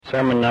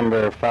Sermon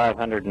number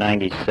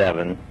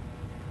 597,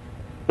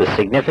 The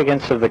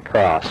Significance of the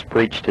Cross,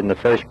 preached in the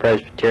First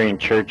Presbyterian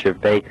Church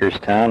of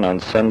Bakerstown on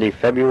Sunday,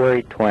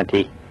 February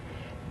 20,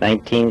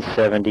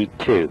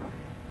 1972.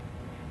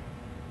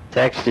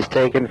 Text is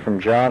taken from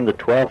John, the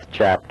 12th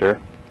chapter,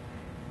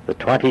 the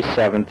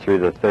 27th through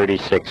the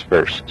 36th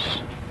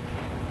verses.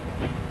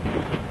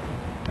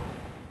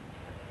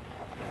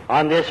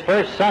 On this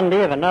first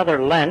Sunday of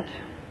another Lent,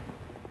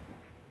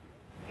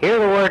 hear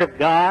the Word of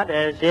God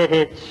as it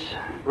is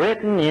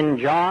written in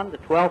John, the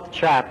 12th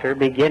chapter,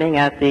 beginning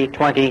at the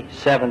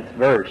 27th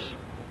verse.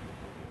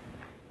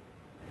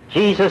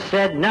 Jesus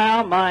said,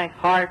 "Now my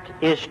heart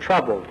is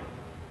troubled,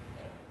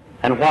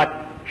 and what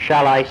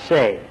shall I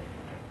say?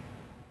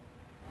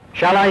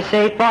 Shall I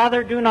say,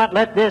 Father, do not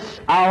let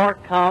this hour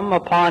come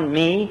upon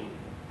me?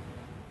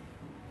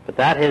 But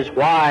that is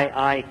why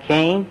I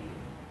came,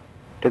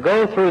 to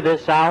go through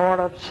this hour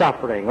of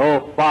suffering.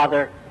 Oh,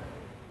 Father,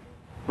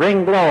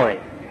 bring glory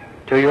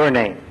to your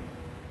name."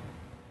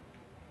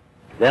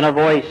 Then a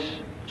voice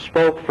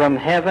spoke from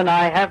heaven,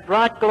 "I have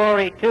brought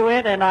glory to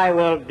it, and I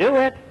will do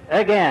it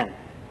again."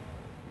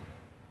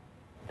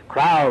 The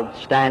crowd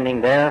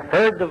standing there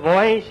heard the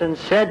voice and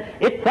said,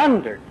 "It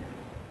thundered."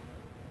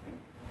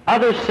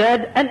 Others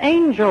said, "An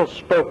angel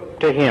spoke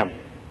to him."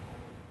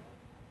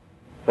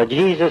 But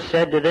Jesus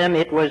said to them,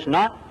 "It was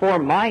not for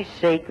my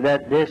sake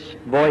that this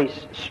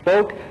voice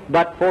spoke,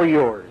 but for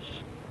yours.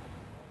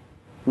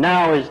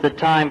 Now is the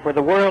time for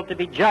the world to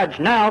be judged.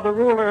 Now the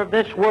ruler of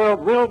this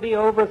world will be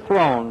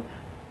overthrown.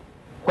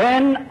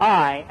 When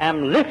I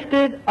am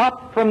lifted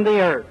up from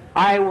the earth,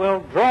 I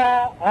will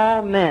draw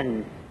all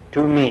men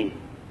to me."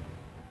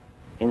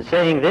 In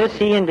saying this,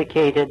 he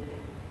indicated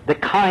the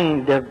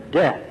kind of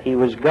death he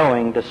was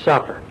going to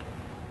suffer.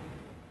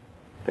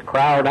 The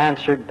crowd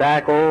answered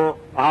back, "Oh,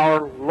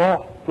 our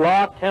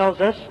law tells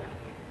us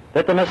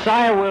that the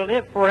Messiah will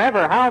live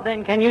forever. How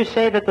then can you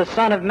say that the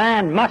Son of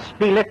Man must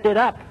be lifted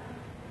up?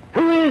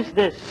 Who is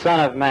this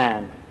Son of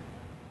Man?"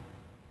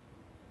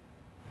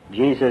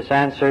 Jesus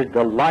answered,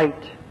 "The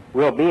light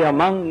will be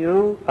among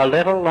you a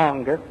little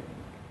longer.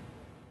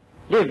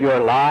 Live your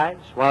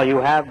lives while you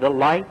have the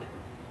light,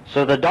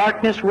 so the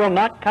darkness will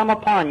not come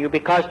upon you,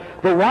 because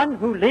the one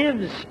who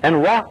lives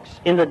and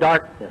walks in the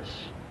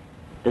darkness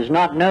does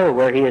not know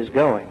where he is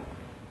going.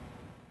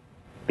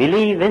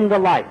 Believe in the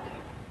light,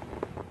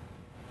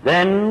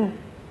 then,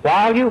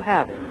 while you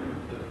have it,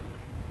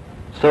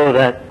 so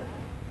that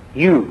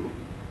you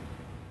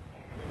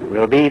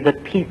will be the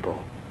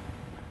people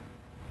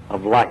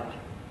of light."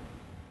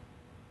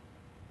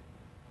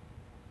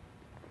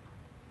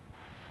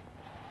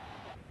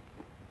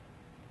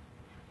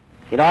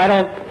 You know, I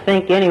don't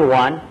think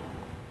anyone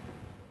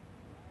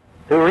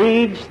who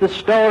reads the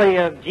story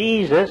of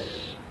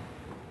Jesus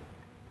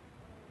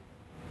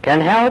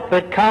can help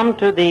but come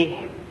to the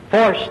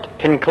forced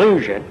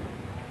conclusion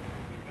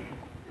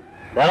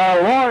that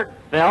our Lord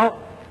felt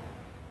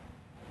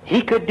he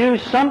could do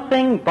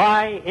something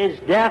by his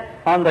death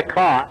on the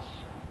cross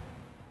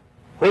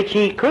which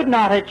he could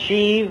not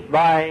achieve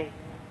by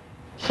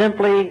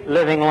simply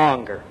living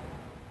longer.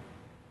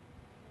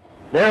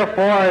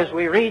 Therefore, as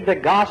we read the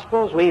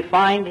Gospels, we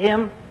find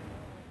him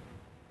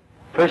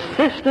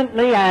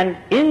persistently and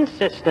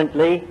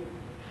insistently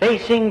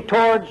facing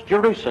towards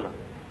Jerusalem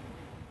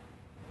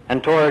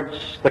and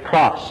towards the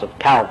cross of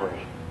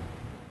Calvary.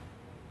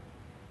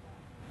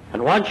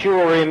 And once you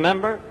will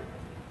remember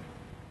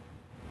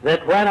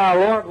that when our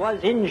Lord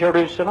was in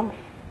Jerusalem,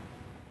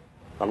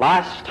 the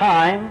last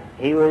time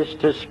he was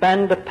to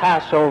spend the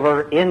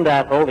Passover in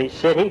that holy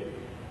city,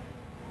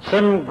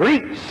 some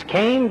Greeks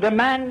came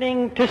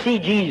demanding to see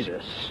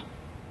Jesus.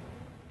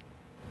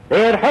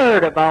 They had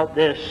heard about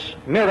this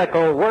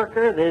miracle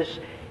worker, this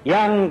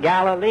young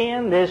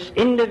Galilean, this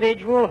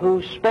individual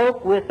who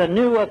spoke with a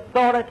new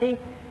authority,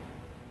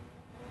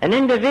 an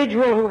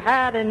individual who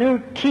had a new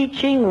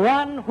teaching,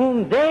 one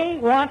whom they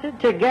wanted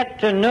to get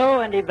to know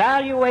and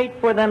evaluate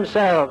for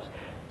themselves.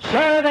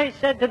 "Sir," they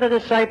said to the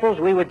disciples,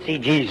 "we would see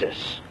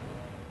Jesus."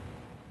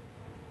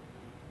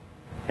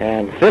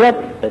 And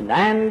Philip and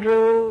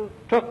Andrew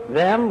took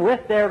them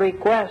with their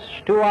request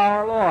to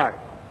our Lord.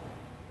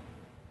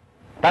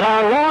 But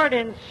our Lord,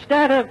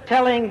 instead of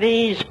telling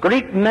these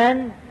Greek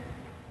men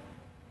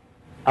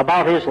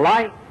about his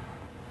life,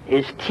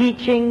 his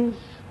teachings,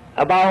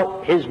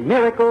 about his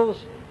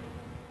miracles,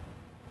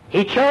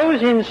 he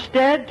chose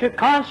instead to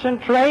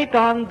concentrate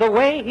on the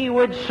way he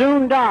would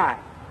soon die,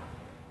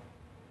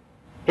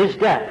 his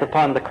death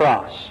upon the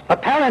cross.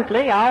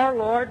 Apparently, our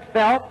Lord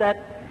felt that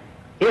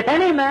if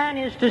any man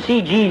is to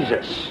see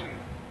Jesus,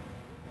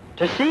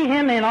 to see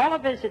him in all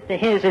of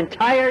his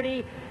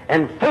entirety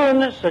and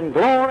fullness and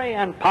glory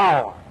and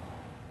power,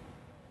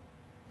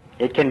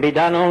 it can be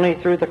done only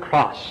through the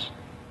cross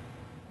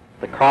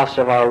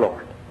of our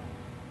Lord.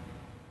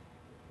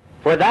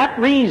 For that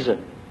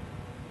reason,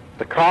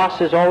 the cross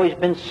has always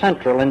been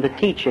central in the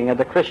teaching of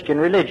the Christian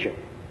religion.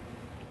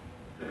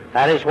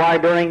 That is why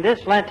during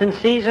this Lenten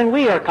season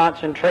we are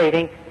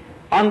concentrating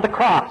on the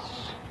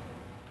cross.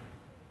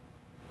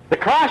 The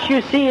cross,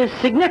 you see, is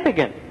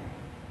significant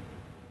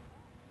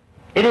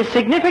It is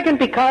significant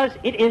because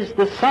it is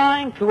the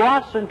sign to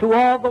us and to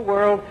all the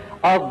world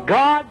of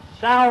God's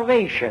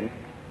salvation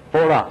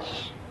for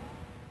us.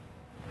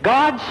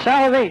 God's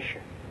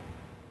salvation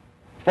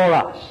for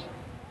us.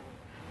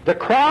 The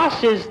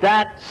cross is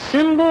that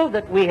symbol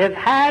that we have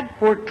had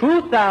for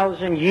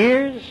 2,000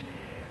 years,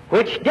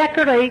 which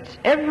decorates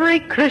every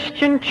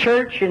Christian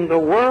church in the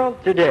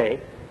world today,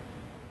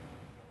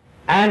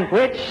 and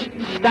which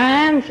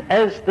stands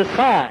as the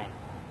sign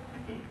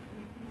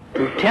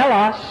to tell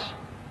us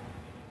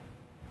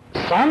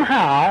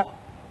somehow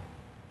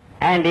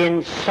and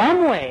in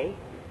some way,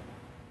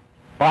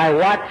 by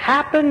what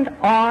happened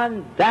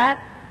on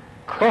that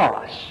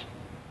cross,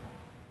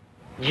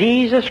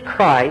 Jesus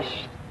Christ,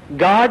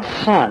 God's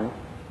Son,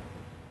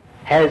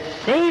 has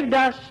saved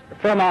us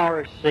from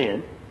our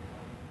sin,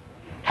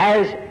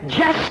 has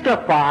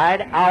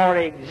justified our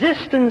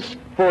existence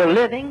for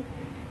living,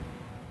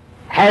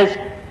 has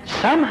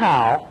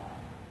somehow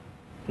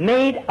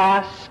made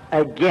us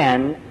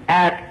again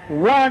at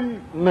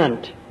one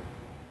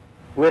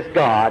with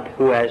God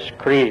who has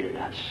created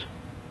us.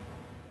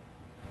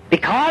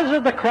 Because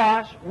of the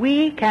cross,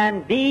 we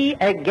can be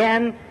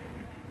again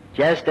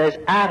just as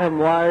Adam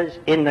was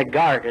in the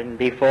garden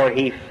before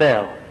he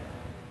fell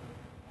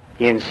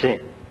in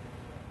sin.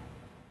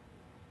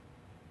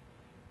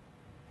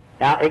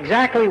 Now,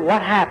 exactly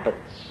what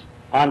happens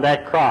on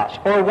that cross,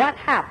 or what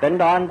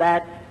happened on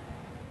that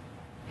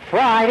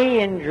Friday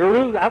in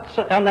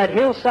on that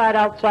hillside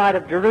outside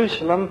of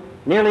Jerusalem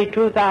nearly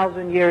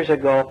 2,000 years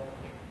ago,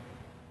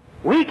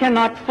 we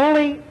cannot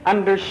fully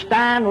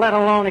understand, let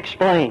alone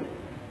explain.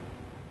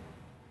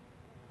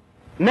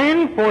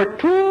 Men for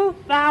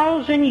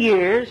 2,000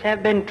 years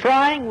have been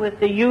trying with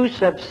the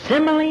use of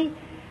simile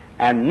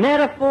and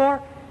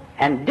metaphor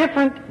and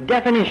different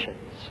definitions.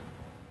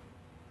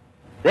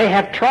 They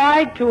have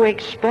tried to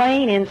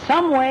explain in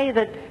some way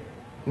that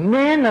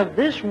men of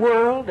this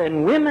world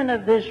and women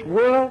of this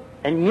world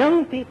and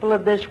young people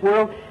of this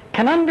world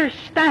can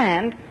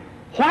understand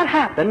what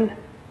happened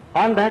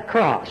on that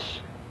cross.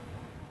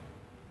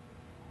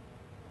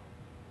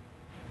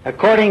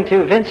 According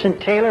to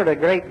Vincent Taylor, the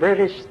great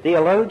British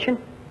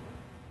theologian,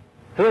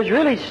 who has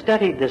really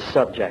studied this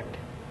subject,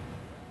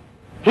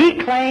 he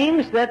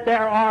claims that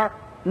there are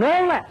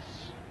no less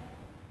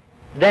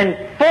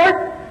than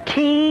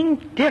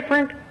 14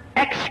 different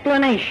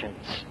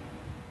explanations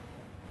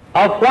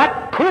of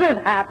what could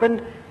have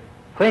happened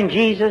when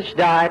Jesus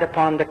died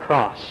upon the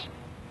cross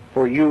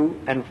for you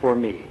and for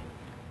me.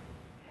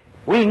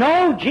 We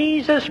know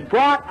Jesus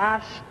brought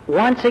us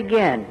once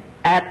again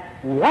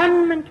at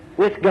one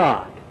with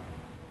God.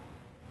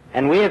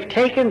 And we have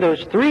taken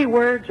those three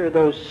words or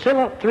those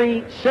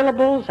three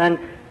syllables and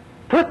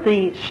put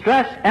the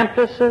stress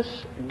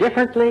emphasis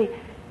differently,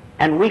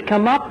 and we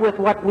come up with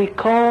what we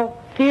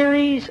call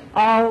theories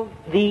of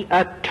the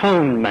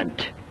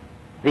atonement,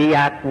 the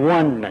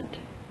at-one-ment.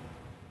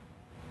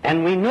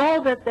 And we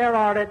know that there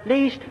are at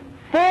least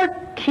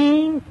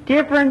 14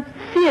 different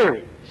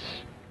theories,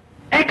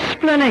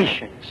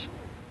 explanations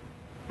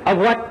of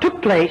what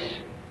took place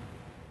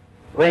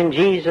when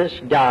Jesus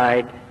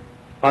died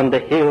on the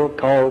hill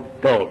called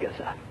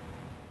Golgotha.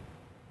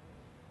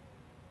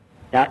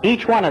 Now,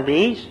 each one of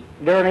these,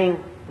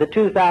 during the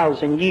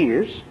 2,000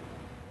 years,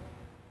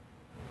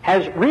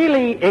 has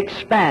really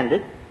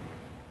expanded.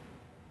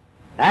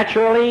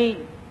 Naturally,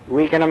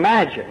 we can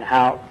imagine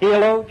how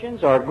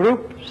theologians or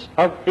groups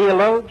of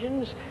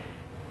theologians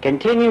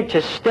continue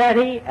to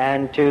study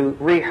and to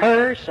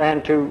rehearse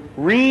and to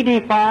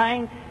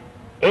redefine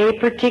a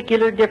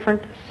particular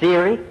different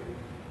theory,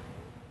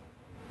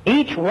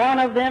 each one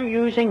of them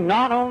using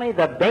not only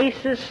the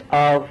basis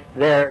of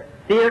their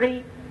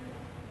theory,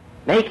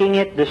 making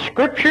it the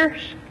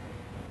Scriptures,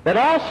 but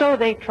also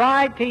they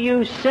tried to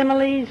use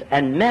similes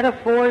and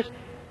metaphors,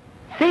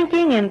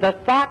 thinking in the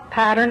thought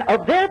pattern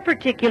of their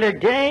particular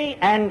day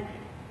and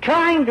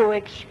trying to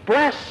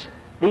express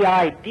the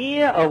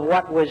idea of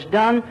what was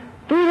done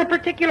through the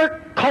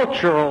particular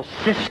cultural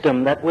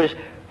system that was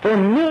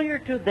familiar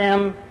to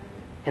them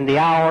in the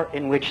hour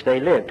in which they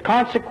lived.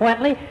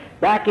 Consequently,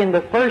 back in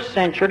the first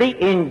century,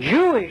 in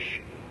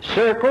Jewish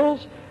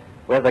circles,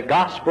 where the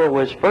gospel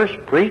was first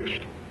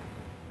preached,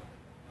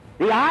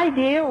 the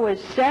idea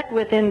was set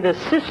within the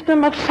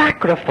system of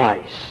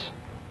sacrifice.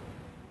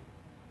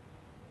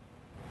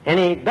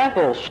 Any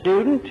Bethel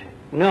student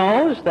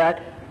knows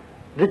that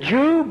the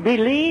Jew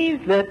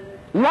believed that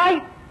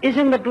life is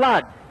in the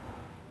blood,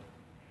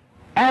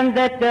 and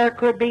that there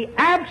could be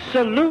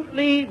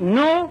absolutely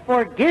no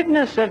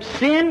forgiveness of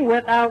sin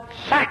without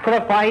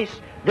sacrifice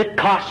that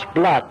costs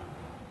blood.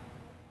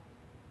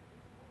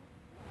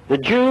 The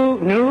Jew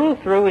knew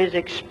through his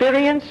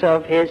experience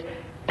of his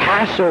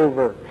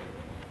Passover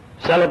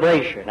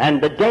celebration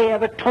and the Day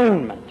of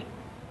Atonement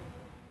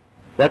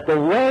that the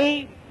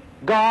way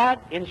God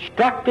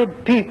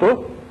instructed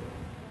people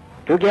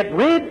to get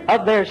rid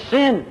of their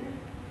sin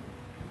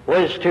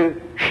was to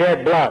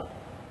shed blood,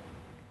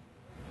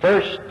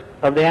 first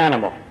of the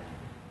animal.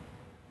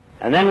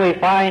 And then we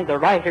find the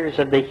writers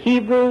of the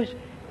Hebrews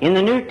in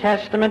the New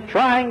Testament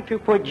trying to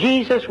put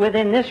Jesus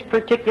within this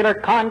particular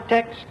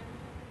context.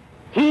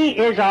 He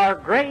is our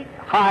great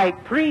high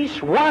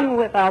priest, one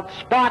without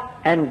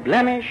spot and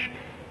blemish,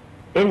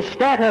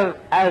 instead of,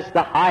 as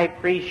the high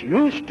priest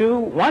used to,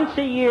 once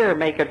a year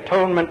make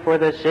atonement for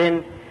the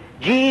sin.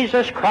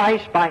 Jesus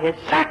Christ, by his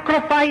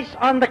sacrifice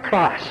on the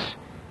cross,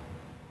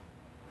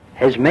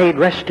 has made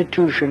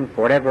restitution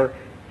forever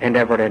and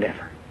ever and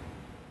ever.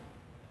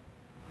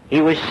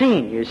 He was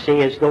seen, you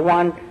see, as the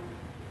one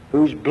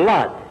whose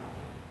blood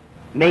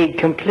made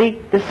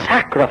complete the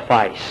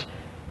sacrifice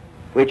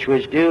which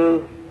was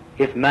due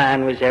if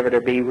man was ever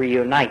to be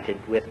reunited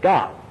with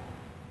God.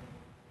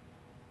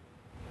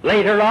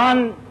 Later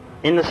on,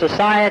 in the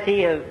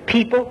society of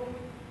people,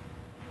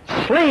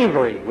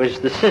 slavery was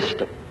the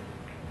system.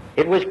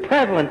 It was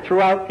prevalent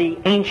throughout the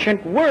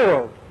ancient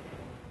world,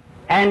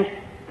 and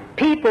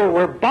people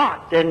were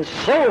bought and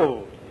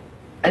sold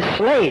as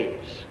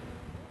slaves.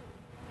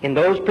 In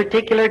those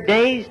particular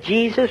days,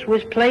 Jesus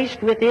was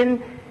placed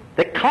within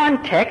the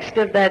context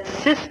of that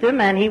system,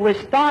 and he was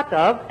thought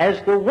of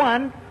as the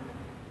one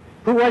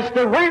who was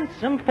the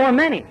ransom for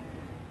many.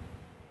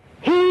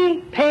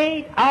 He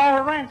paid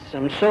our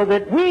ransom so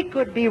that we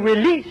could be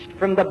released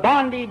from the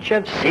bondage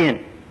of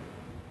sin.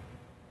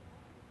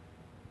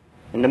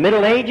 In the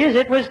Middle Ages,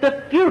 it was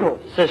the feudal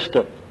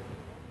system.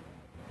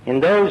 In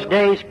those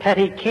days,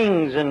 petty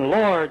kings and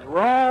lords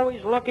were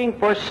always looking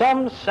for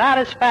some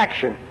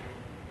satisfaction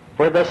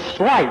for the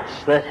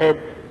slights that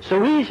had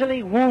so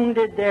easily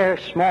wounded their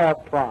small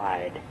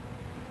pride.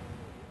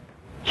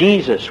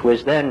 Jesus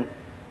was then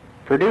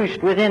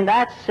produced within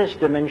that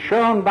system and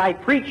shown by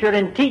preacher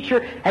and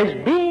teacher as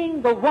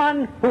being the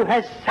one who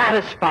has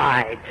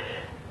satisfied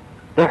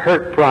the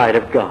hurt pride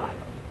of God.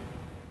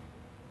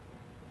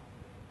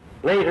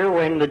 Later,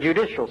 when the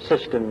judicial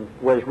system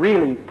was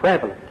really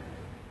prevalent,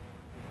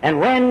 and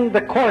when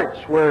the courts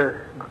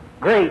were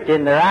great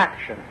in their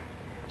action,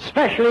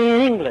 especially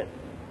in England,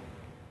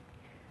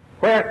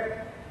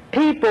 where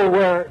people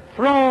were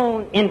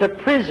thrown into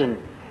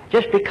prison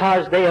just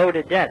because they owed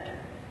a debt,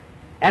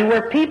 and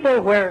where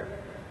people were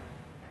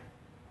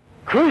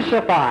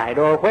crucified,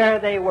 or where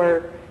they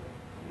were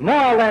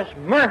more or less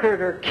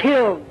murdered or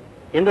killed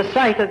in the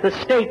sight of the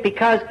state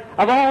because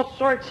of all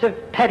sorts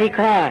of petty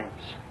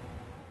crimes.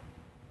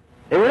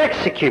 They were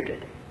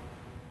executed.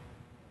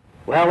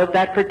 Well, at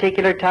that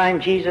particular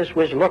time, Jesus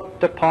was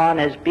looked upon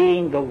as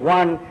being the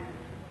one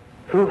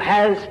who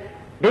has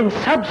been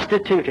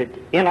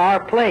substituted in our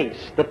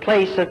place, the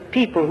place of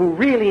people who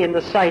really in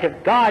the sight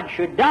of God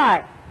should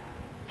die.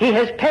 He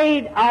has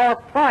paid our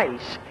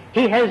price.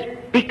 He has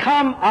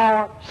become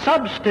our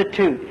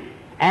substitute.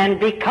 And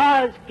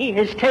because he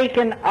has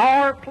taken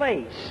our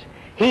place,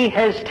 he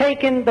has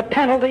taken the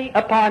penalty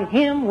upon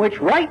him which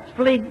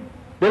rightfully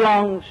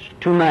belongs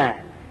to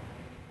man.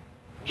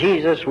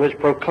 Jesus was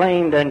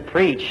proclaimed and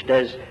preached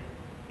as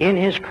in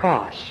his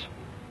cross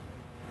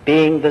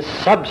being the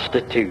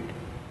substitute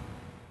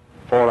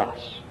for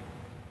us.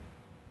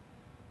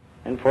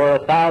 And for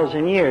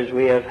 1,000 years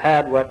we have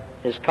had what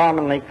is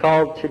commonly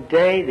called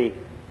today the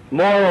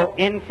moral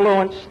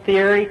influence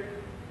theory.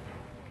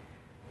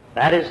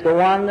 That is the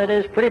one that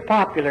is pretty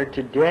popular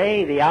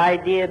today, the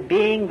idea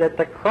being that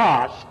the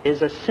cross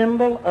is a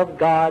symbol of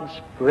God's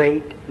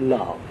great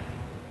love.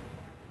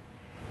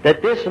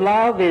 That this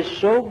love is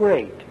so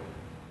great,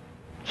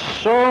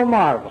 so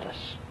marvelous,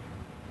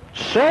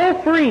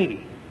 so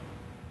free,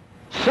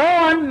 so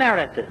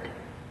unmerited,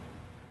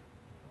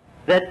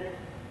 that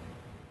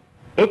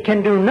it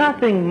can do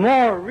nothing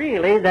more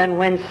really than,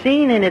 when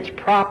seen in its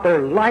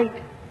proper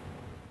light,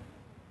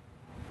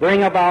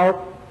 bring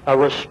about a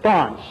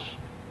response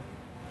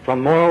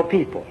from moral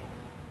people.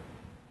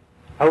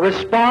 A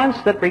response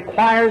that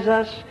requires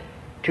us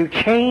to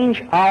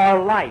change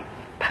our life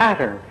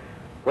pattern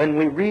when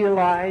we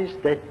realize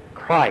that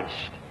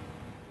Christ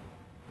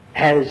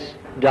has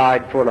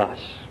died for us.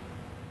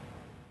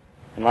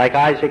 And like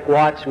Isaac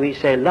Watts, we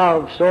say,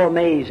 love so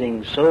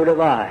amazing, so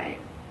divine,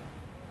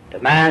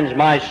 demands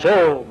my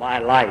soul, my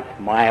life,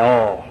 my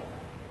all.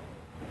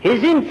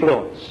 His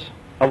influence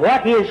of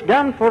what he has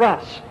done for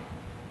us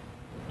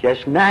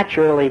just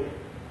naturally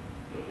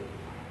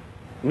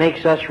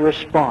makes us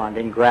respond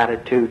in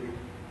gratitude,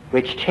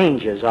 which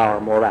changes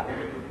our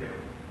morality.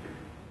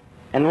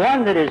 And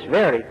one that is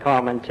very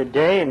common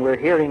today, and we're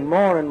hearing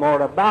more and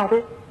more about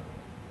it,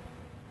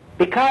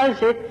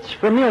 because it's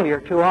familiar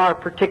to our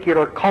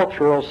particular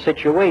cultural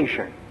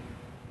situation.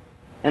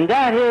 And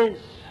that is,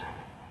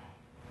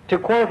 to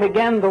quote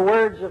again the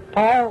words of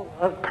Paul,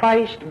 of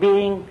Christ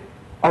being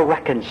a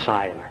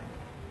reconciler.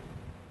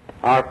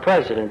 Our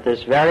president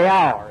this very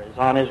hour is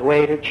on his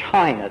way to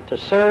China to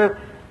serve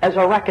as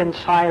a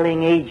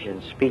reconciling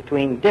agent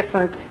between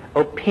different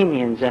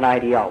opinions and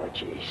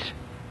ideologies.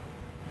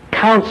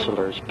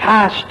 Counselors,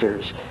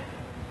 pastors,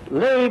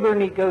 labor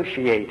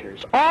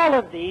negotiators, all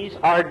of these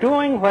are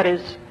doing what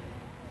has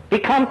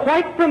become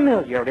quite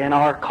familiar in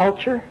our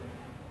culture,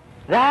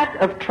 that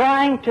of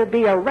trying to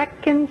be a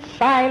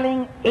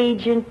reconciling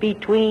agent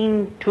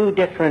between two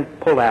different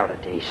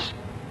polarities.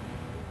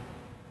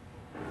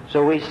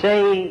 So we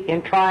say,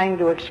 in trying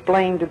to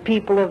explain to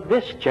people of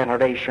this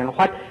generation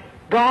what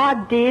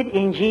God did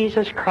in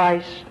Jesus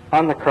Christ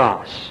on the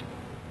cross,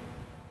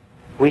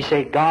 we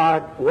say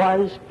God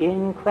was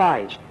in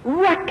Christ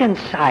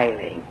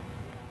reconciling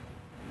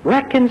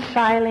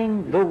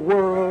the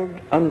world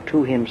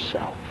unto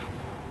himself.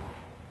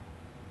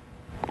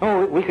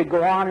 Oh, we could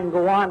go on and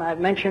go on. I've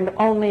mentioned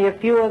only a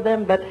few of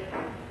them, but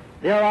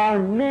there are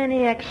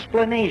many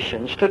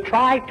explanations to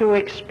try to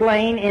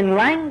explain in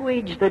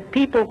language that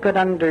people could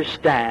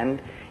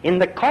understand, in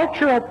the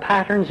cultural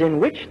patterns in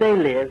which they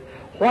live,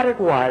 what it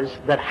was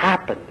that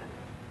happened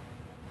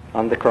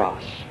on the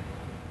cross.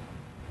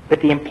 But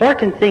the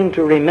important thing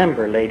to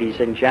remember, ladies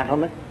and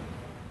gentlemen,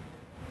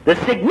 the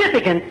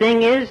significant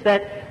thing is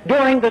that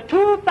during the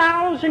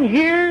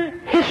 2,000-year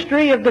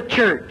history of the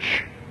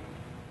church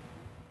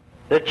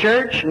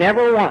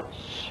never once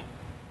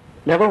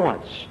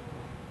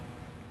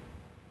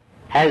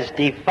has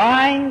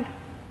defined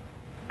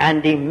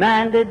and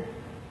demanded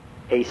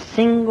a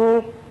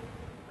single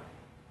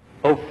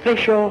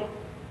official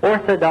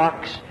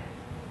orthodox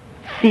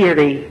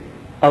theory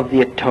of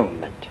the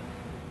atonement.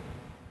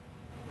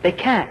 They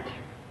can't.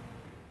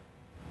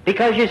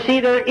 Because you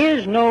see, there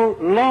is no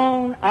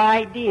lone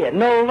idea,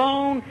 no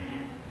lone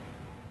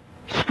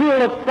school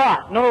of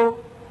thought, no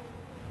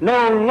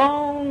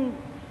lone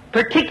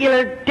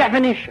particular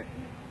definition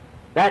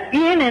that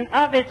in and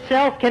of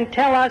itself can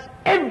tell us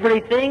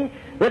everything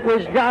that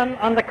was done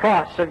on the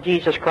cross of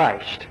Jesus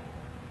Christ.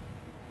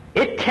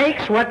 It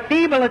takes what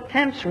feeble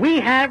attempts we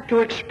have to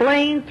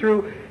explain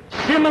through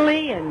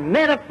simile and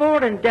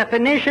metaphor and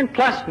definition,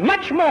 plus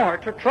much more,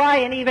 to try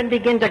and even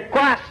begin to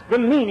grasp the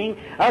meaning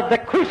of the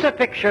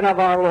crucifixion of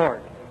our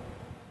Lord.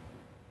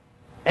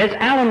 As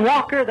Alan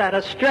Walker, that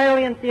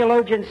Australian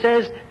theologian,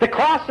 says, the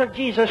cross of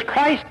Jesus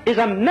Christ is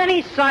a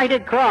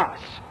many-sided cross.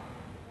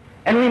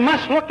 And we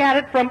must look at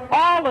it from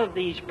all of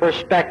these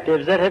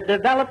perspectives that have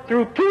developed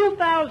through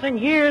 2,000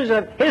 years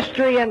of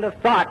history and of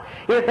thought,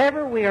 if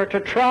ever we are to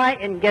try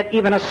and get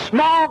even a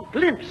small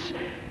glimpse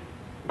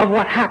of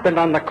what happened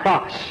on the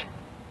cross.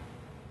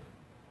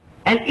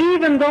 And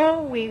even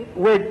though we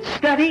would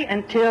study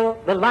until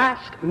the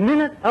last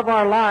minute of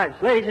our lives,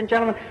 ladies and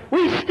gentlemen,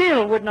 we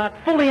still would not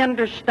fully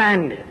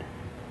understand it.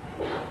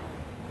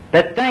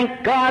 But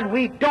thank God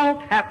we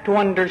don't have to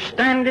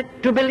understand it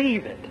to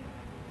believe it.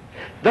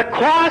 The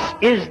cross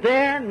is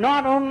there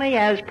not only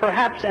as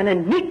perhaps an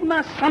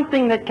enigma,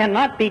 something that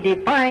cannot be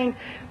defined,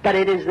 but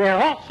it is there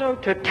also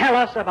to tell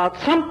us about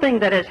something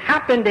that has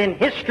happened in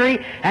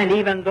history, and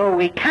even though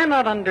we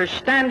cannot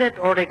understand it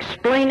or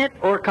explain it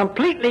or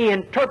completely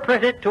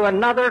interpret it to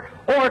another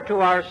or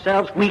to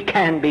ourselves, we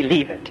can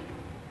believe it.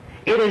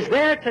 It is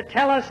there to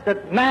tell us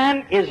that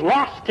man is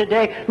lost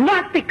today,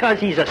 not because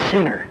he's a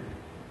sinner.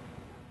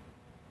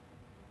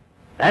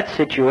 That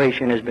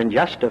situation has been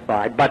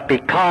justified, but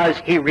because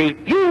he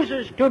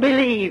refuses to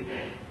believe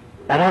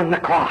that on the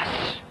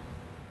cross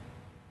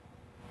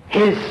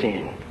his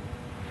sin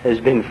has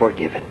been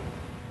forgiven.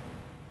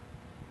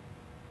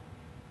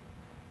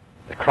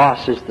 The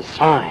cross is the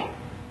sign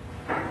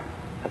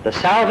of the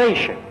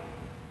salvation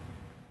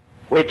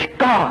which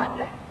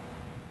God,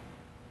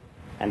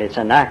 and it's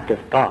an act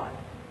of God,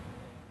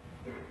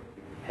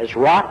 has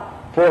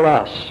wrought for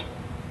us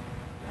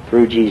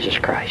through Jesus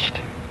Christ.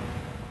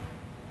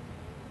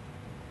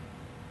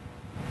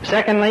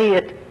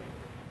 Secondly,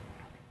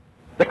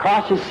 the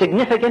cross is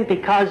significant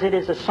because it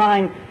is a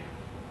sign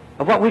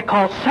of what we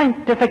call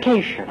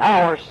sanctification,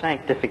 our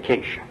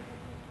sanctification.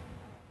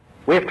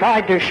 We have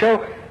tried to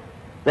show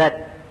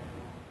that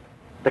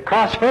the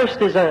cross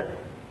first is a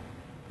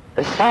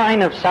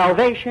sign of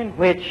salvation,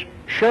 which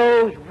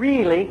shows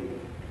really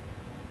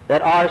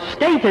that our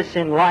status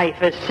in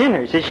life as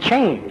sinners is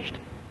changed.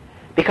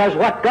 Because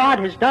what God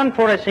has done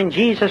for us in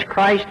Jesus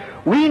Christ,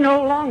 we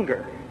no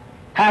longer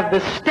have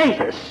the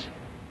status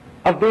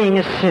of being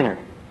a sinner,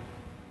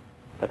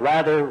 but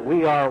rather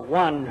we are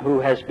one who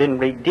has been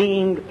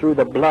redeemed through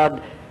the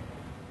blood,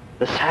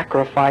 the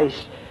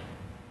sacrifice,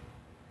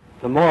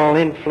 the moral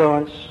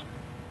influence,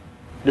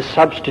 the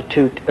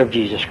substitute of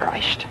Jesus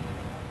Christ.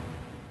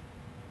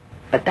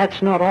 But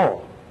that's not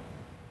all.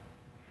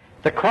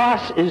 The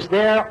cross is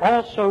there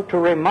also to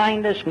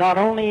remind us not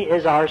only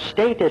is our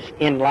status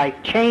in life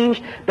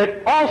changed,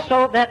 but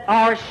also that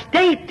our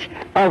state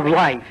of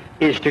life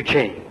is to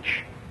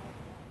change.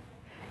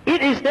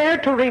 It is there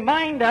to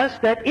remind us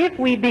that if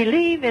we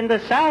believe in the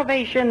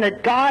salvation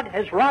that God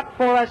has wrought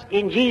for us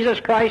in Jesus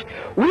Christ,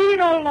 we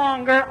no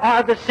longer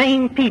are the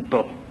same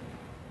people.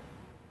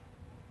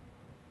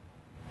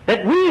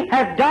 That we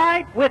have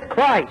died with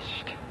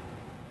Christ.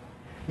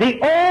 The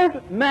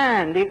old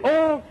man, the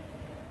old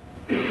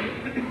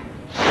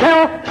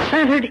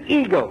self-centered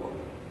ego,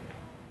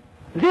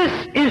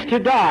 this is to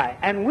die.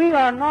 And we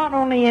are not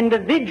only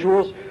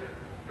individuals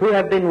who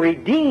have been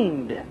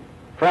redeemed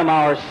from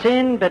our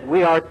sin, but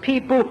we are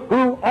people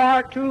who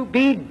are to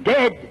be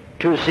dead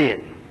to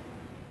sin.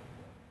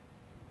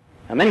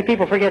 Now, many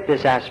people forget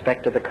this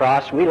aspect of the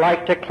cross. We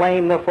like to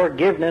claim the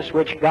forgiveness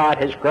which God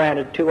has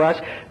granted to us,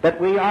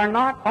 but we are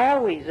not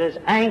always as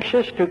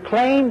anxious to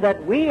claim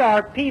that we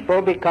are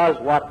people because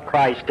what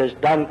Christ has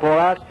done for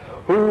us,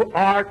 who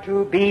are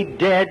to be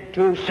dead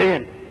to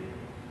sin.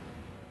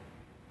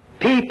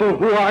 People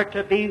who are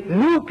to be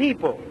new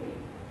people.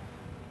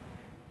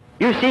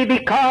 You see,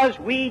 because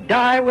we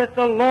die with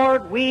the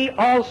Lord, we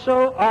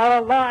also are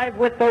alive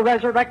with the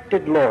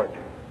resurrected Lord.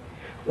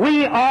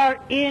 We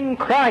are in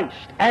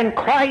Christ, and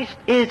Christ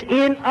is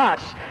in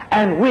us,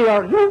 and we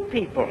are new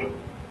people.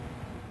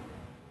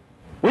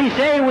 We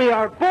say we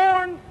are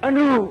born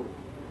anew.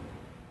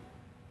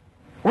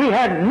 We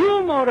have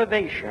new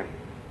motivation,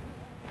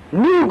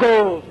 new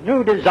goals,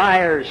 new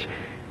desires,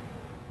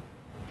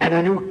 and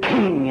a new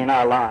king in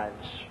our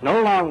lives.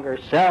 No longer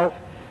self,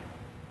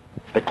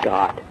 but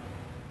God.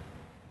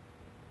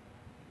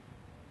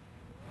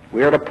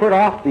 We are to put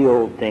off the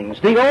old things.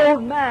 The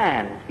old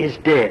man is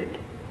dead.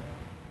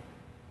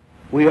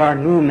 We are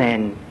new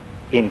men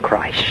in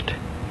Christ.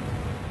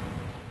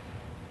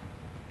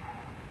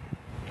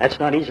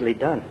 That's not easily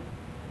done.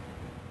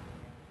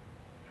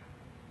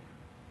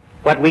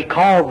 What we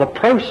call the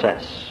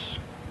process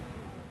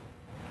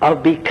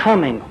of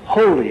becoming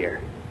holier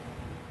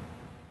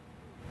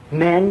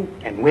men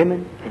and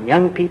women and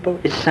young people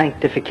is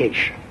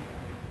sanctification.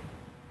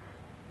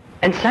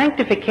 And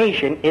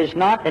sanctification is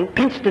not an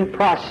instant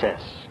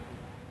process.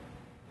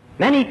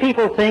 Many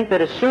people think that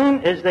as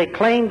soon as they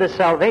claim the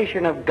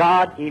salvation of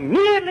God,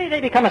 immediately they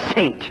become a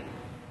saint.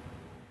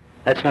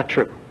 That's not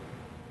true.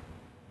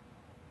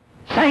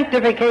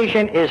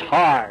 Sanctification is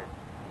hard.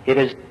 It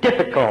is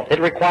difficult. It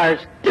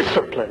requires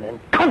discipline and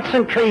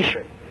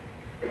concentration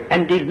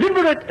and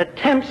deliberate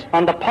attempts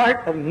on the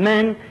part of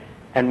men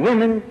and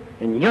women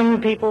and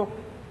young people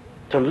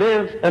to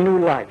live a new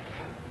life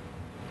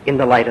in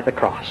the light of the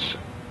cross.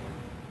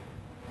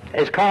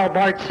 As Karl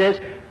Barth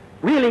says,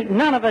 really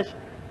none of us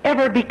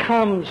ever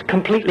becomes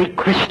completely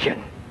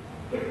Christian.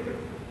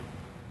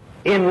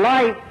 In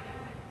life,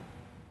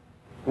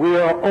 we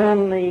are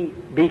only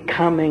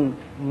becoming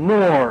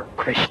more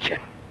Christian.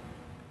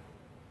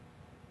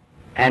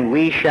 And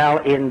we shall,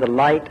 in the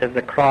light of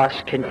the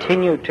cross,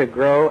 continue to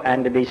grow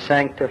and to be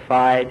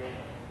sanctified,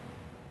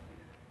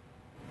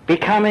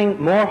 becoming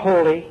more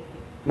holy,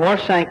 more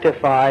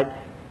sanctified,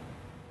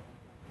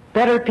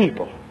 better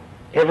people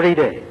every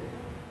day,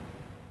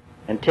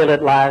 until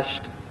at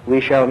last we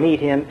shall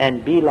meet him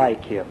and be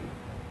like him,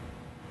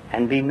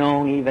 and be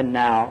known even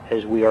now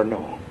as we are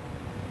known.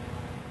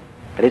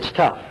 But it's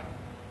tough,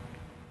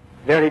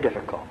 very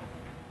difficult.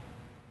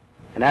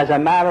 And as a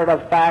matter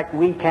of fact,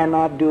 we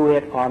cannot do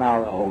it on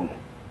our own.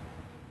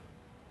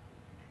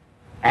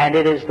 And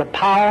it is the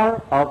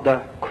power of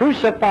the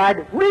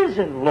crucified,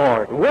 risen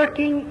Lord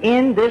working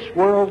in this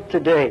world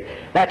today.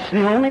 That's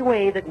the only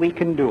way that we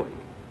can do it.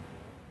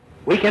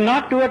 We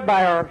cannot do it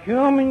by our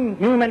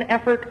human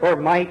effort or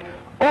might.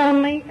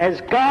 Only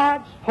as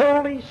God's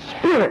Holy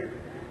Spirit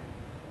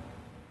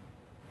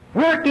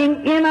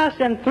working in us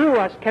and through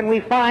us can we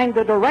find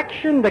the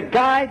direction, the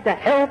guide, the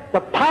help, the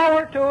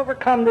power to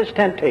overcome this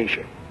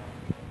temptation.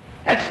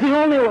 That's the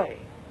only way.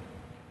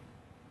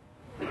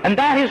 And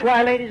that is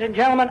why, ladies and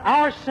gentlemen,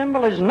 our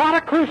symbol is not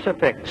a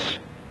crucifix,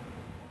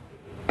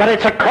 but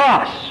it's a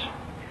cross.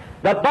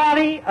 The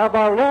body of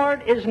our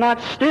Lord is not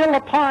still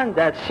upon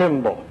that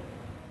symbol,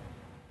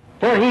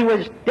 for he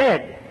was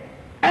dead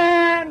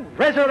and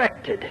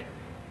resurrected.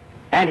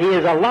 And he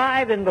is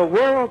alive in the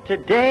world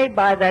today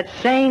by that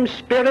same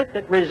Spirit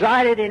that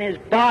resided in his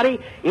body.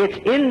 It's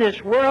in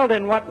this world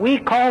in what we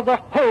call the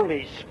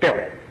Holy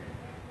Spirit.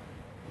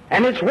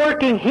 And it's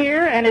working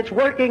here, and it's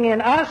working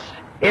in us.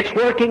 It's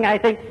working, I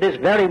think, this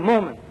very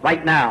moment,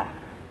 right now.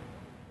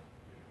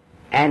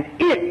 And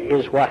it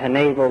is what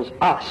enables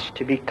us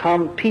to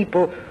become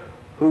people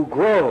who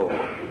grow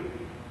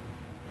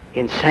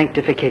in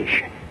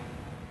sanctification.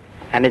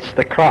 And it's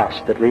the cross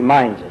that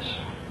reminds us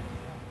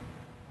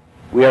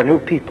we are new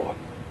people,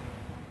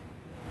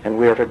 and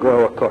we are to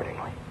grow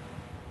accordingly.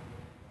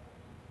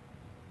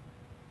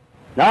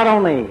 Not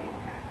only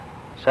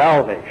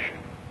salvation,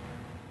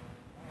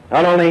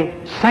 not only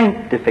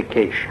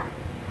sanctification,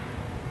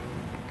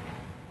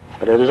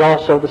 but it is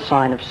also the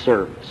sign of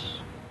service.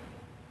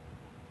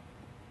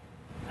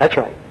 That's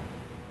right.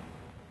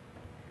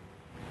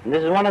 And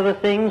this is one of the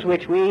things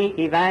which we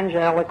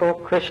evangelical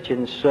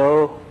Christians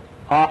so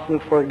often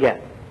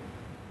forget,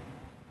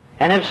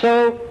 and have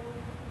so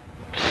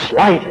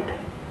slighted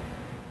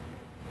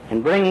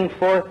in bringing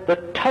forth the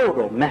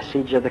total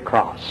message of the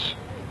cross.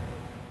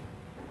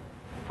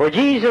 For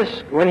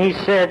Jesus, when he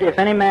said, if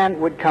any man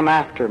would come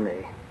after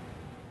me,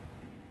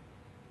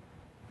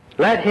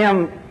 let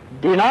him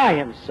deny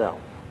himself.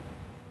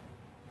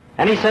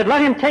 And he said,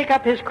 let him take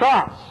up his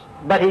cross.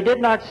 But he did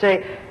not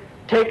say,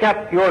 take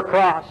up your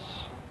cross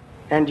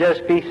and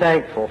just be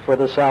thankful for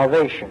the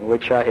salvation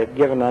which I have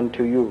given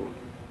unto you.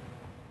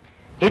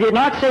 He did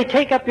not say,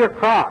 take up your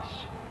cross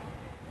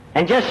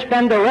and just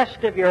spend the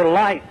rest of your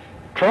life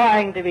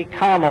trying to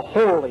become a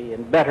holy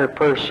and better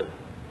person.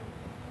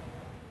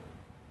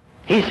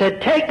 He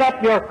said, take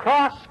up your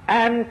cross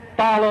and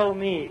follow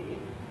me.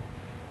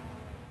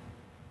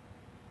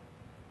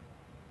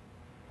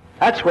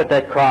 That's what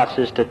that cross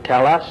is to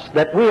tell us,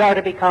 that we are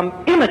to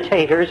become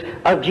imitators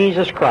of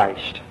Jesus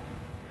Christ.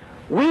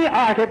 We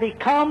are to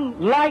become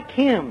like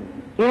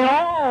him in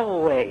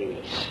all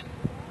ways,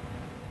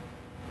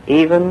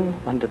 even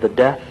unto the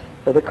death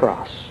of the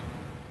cross.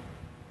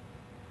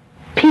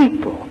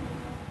 People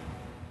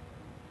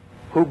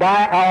who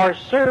by our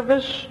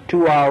service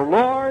to our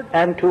Lord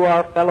and to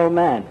our fellow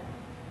man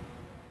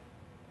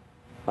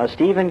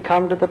must even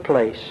come to the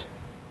place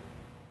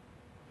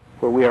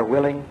where we are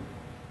willing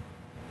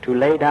to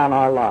lay down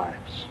our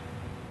lives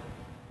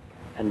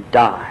and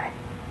die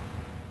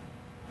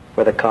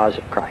for the cause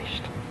of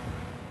Christ.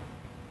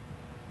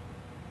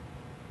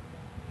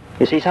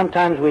 You see,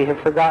 sometimes we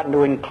have forgotten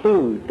to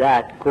include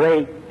that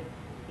great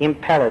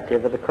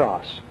imperative of the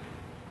cross.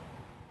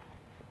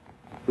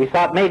 We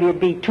thought maybe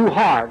it'd be too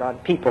hard on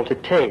people to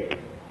take.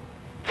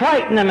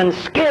 Frighten them and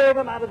scare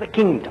them out of the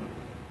kingdom.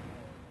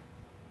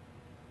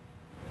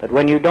 But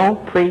when you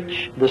don't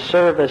preach the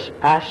service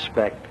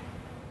aspect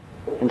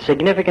and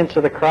significance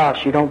of the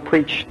cross, you don't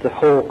preach the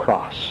whole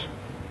cross.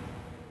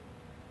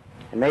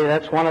 And maybe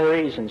that's one of the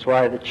reasons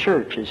why the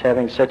church is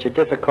having such a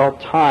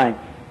difficult time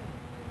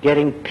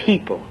getting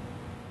people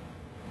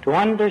to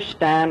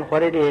understand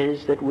what it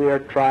is that we are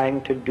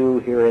trying to do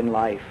here in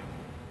life.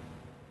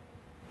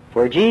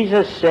 For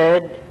Jesus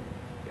said,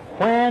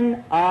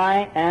 when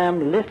I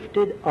am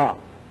lifted up,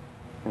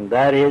 and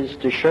that is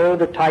to show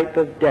the type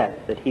of death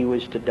that he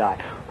was to die.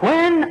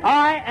 When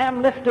I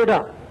am lifted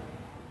up,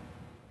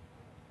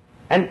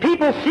 and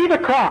people see the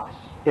cross,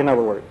 in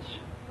other words,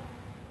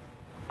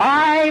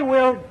 I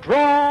will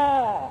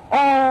draw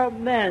all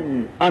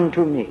men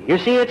unto me. You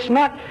see, it's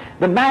not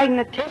the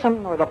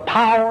magnetism or the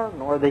power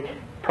nor the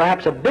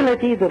perhaps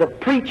ability that a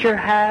preacher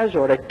has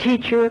or a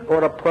teacher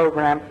or a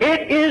program.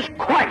 It is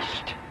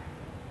Christ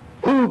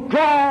who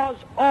draws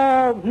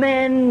all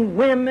men,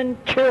 women,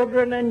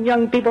 children, and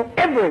young people,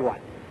 everyone,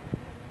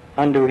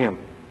 unto him.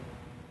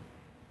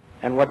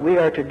 And what we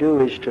are to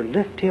do is to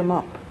lift him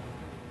up,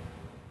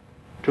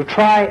 to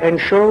try and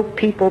show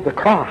people the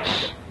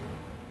cross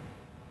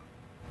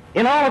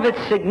in all of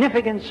its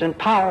significance and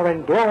power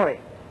and glory.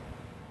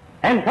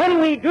 And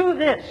when we do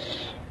this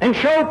and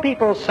show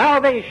people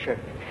salvation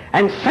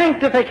and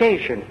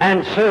sanctification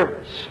and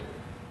service,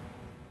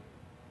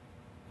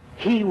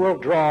 he will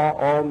draw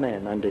all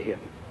men unto him.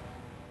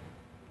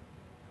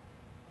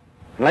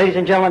 Ladies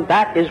and gentlemen,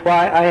 that is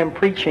why I am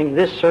preaching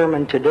this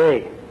sermon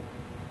today.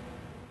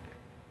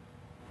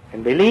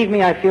 And believe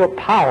me, I feel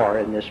power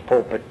in this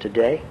pulpit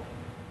today.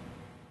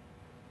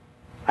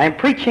 I am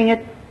preaching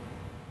it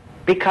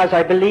because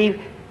I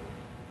believe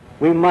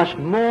we must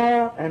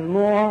more and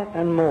more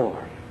and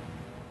more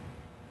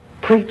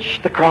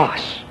preach the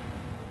cross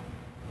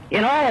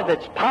in all of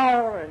its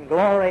power and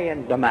glory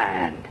and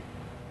demand.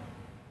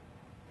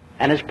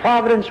 And as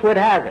Providence would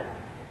have it,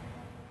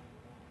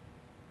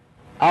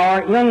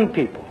 our young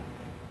people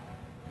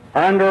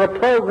are under a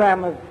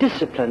program of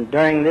discipline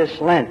during this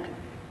Lent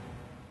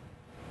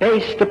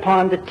based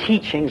upon the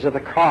teachings of the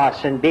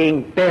cross and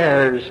being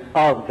bearers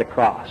of the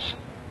cross.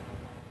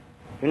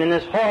 And in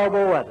this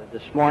horrible weather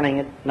this morning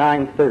at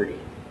 9:30, it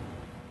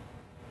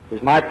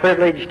was my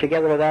privilege,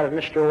 together with that of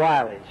Mr.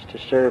 Wiley's, to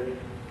serve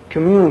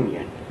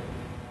communion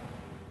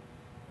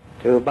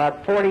to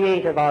about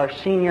 48 of our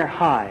senior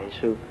highs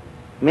who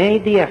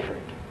made the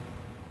effort,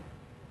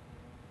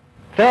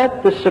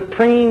 felt the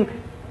supreme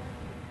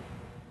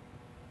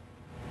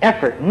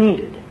effort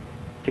needed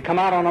to come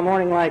out on a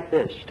morning like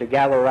this to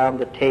gather around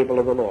the table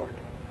of the Lord.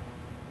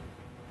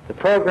 The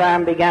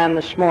program began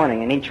this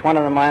morning, and each one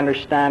of them, I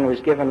understand, was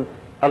given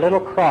a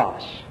little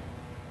cross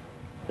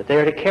that they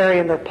are to carry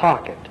in their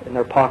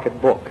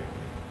pocket book,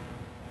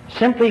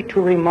 simply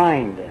to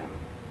remind them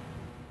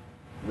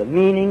the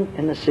meaning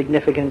and the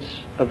significance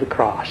of the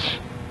cross.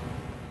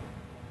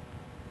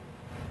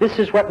 This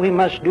is what we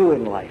must do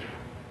in life,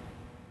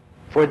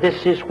 for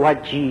this is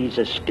what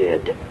Jesus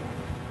did.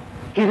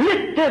 He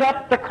lifted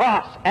up the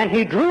cross, and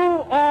he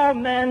drew all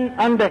men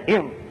unto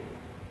him.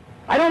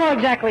 I don't know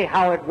exactly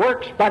how it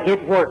works, but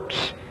it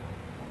works.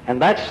 And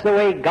that's the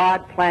way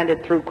God planned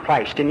it through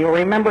Christ. And you'll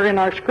remember in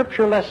our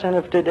scripture lesson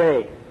of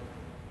today,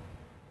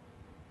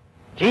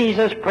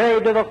 Jesus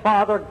prayed to the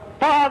Father,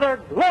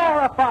 Father,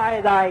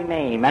 glorify thy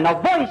name. And a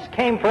voice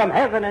came from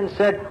heaven and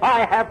said,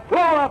 I have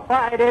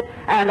glorified it,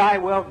 and I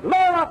will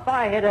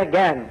glorify it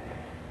again.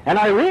 And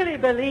I really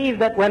believe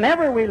that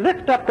whenever we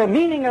lift up the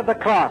meaning of the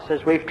cross,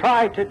 as we've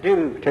tried to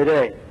do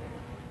today,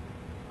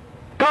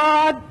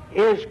 God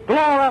is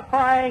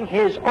glorifying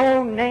his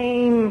own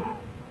name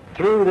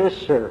through this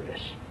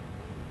service.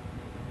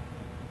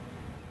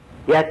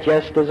 Yet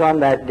just as on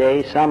that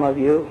day, some of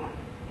you,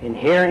 in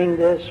hearing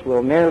this,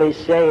 will merely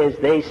say as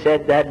they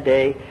said that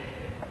day,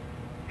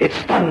 it's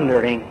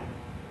thundering.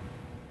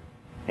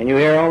 And you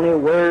hear only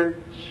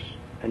words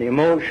and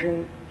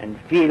emotion and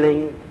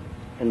feeling,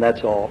 and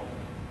that's all.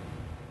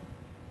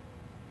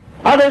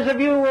 Others of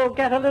you will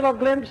get a little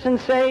glimpse and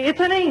say, it's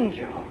an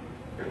angel.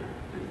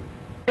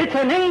 It's It's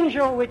an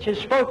angel which has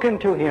spoken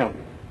to him.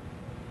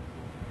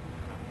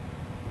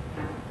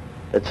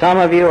 But some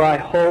of you, I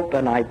hope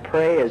and I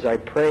pray, as I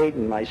prayed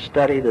in my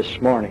study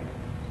this morning,